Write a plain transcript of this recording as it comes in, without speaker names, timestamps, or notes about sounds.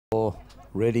Or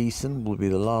Red Eastern will be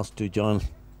the last to join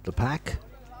the pack.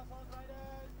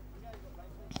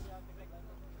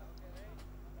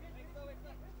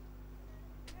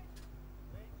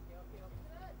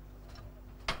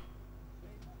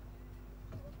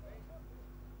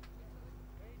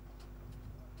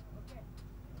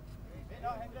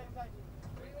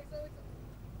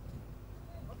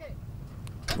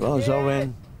 Well,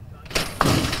 Zoran.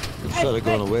 So they're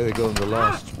going away, they go in the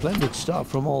last. Splendid start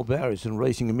from All Barriers and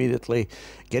racing immediately.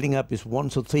 Getting up is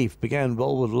Once a Thief. Began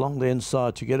well with along the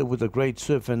inside together with a Great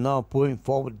Swift, and now pulling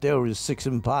forward there is Six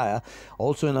Empire.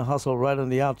 Also in a hustle right on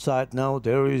the outside now.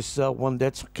 There is one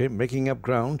that's making up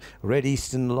ground. Red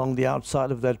Eastern along the outside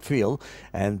of that field.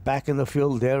 And back in the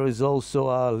field there is also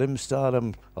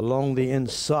Limstardom along the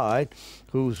inside,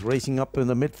 who's racing up in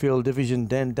the midfield division.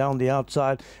 Then down the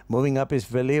outside, moving up is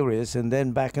Valerius, and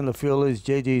then back in the field is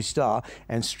JJ Star,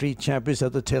 and Street Champions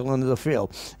at the tail end of the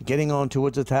field. Getting on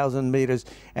towards 1,000 meters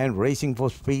and racing for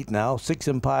speed now. Six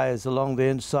Empires along the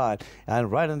inside,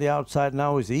 and right on the outside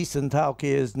now is Eastern Tauke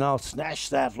is now snatched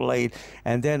that lead,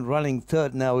 and then running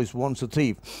third now is Once a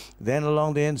Thief. Then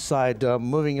along the inside,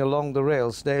 moving along the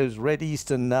rails, there's Red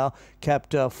Eastern now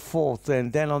capped fourth,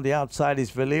 and then on the outside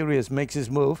is Valerius makes his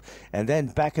move, and then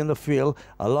back in the field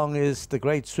along is the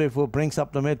Great Swift, who brings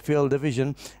up the midfield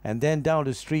division, and then down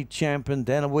to Street Champion,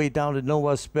 then away down to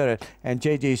Nova Spirit and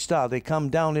JJ Star. They come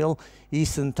downhill.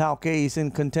 Eastern Tauke is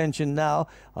in contention now,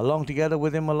 along together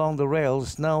with him along the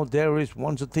rails. Now there is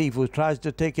Once a Thief who tries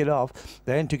to take it off.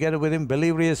 Then together with him,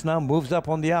 Valerius now moves up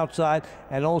on the outside,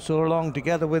 and also along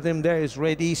together with him there is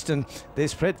Red Eastern. They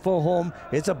spread for home.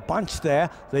 It's a bunch there.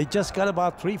 They just got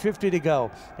about 350 to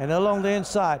go. And along the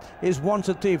inside is Once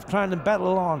a Thief trying to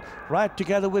battle on. Right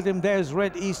together with him there's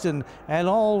Red Eastern, and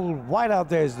all wide out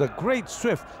there is the Great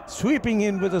Swift sweeping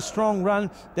in with a strong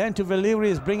run. Then to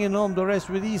Valerius bringing home the rest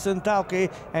with Eastern Tauke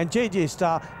and JJ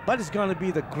Star, but it's going to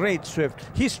be the Great Swift.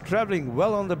 He's traveling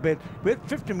well on the bit with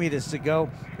 50 meters to go,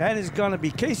 and it's going to be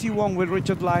Casey Wong with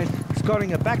Richard Lyon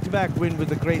scoring a back-to-back win with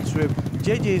the Great Swift.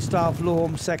 JJ Star flew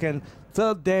home second.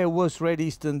 Third there was Red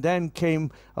Eastern. Then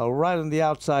came right on the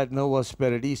outside Nova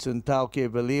Spirit, Eastern Tauke,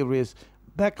 Valerius.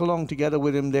 Back along together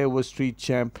with him there was Street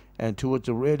Champ, and towards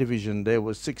the rear division there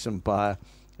was Six Empire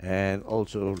and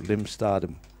also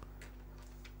Limstardom.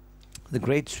 The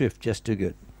Great Swift just too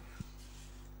good.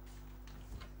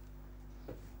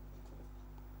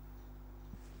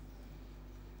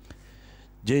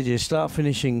 JJ Star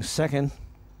finishing second,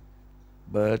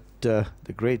 but the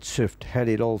Great Swift had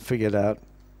it all figured out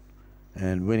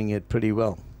and winning it pretty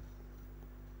well.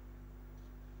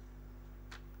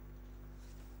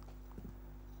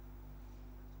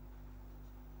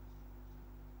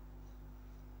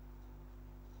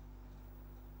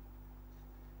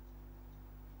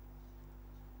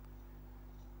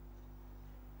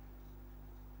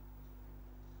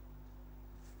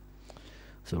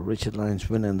 So Richard Lyon's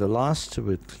win in the last,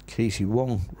 with Casey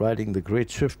Wong riding the Great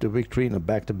Swift to victory in a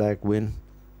back-to-back win.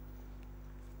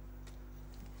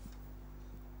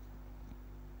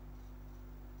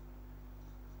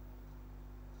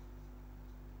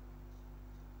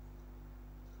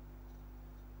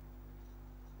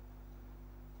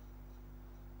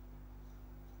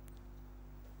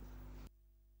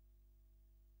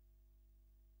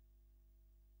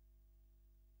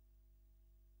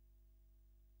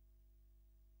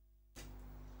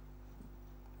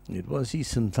 It was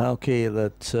Eastern Tauke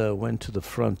that went to the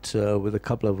front with a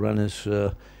couple of runners.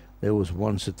 There was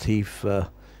Once a Thief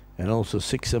and also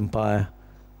Six Empire,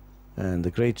 and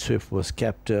the Great Swift was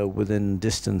kept within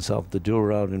distance of the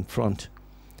door out in front.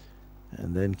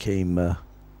 And then came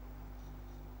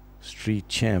Street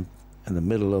Champ in the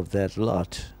middle of that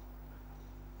lot,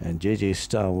 and JJ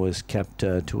Star was kept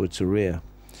towards the rear.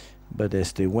 But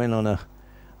as they went on a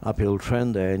uphill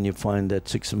trend there, and you find that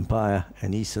Six Empire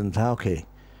and Eastern Tauke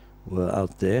were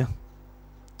out there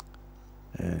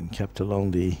and kept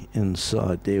along the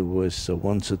inside. There was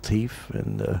Once a Thief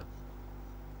and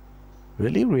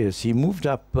Valerius. He moved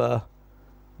up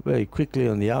very quickly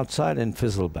on the outside and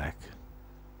fizzled back.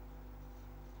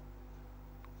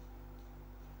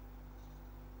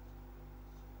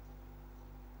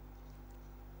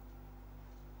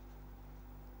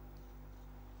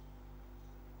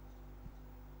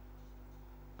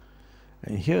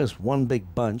 And here's one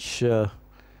big bunch.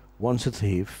 Once a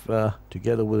Thief,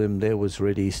 together with him there was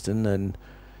Red Eastern and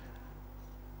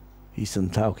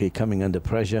Eastern Tauke coming under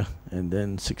pressure, and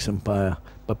then Six Empire.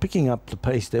 But picking up the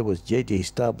pace there was JJ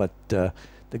Star, but the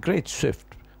Great Swift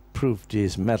proved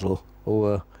his mettle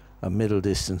over a middle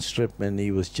distance strip, and he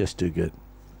was just too good.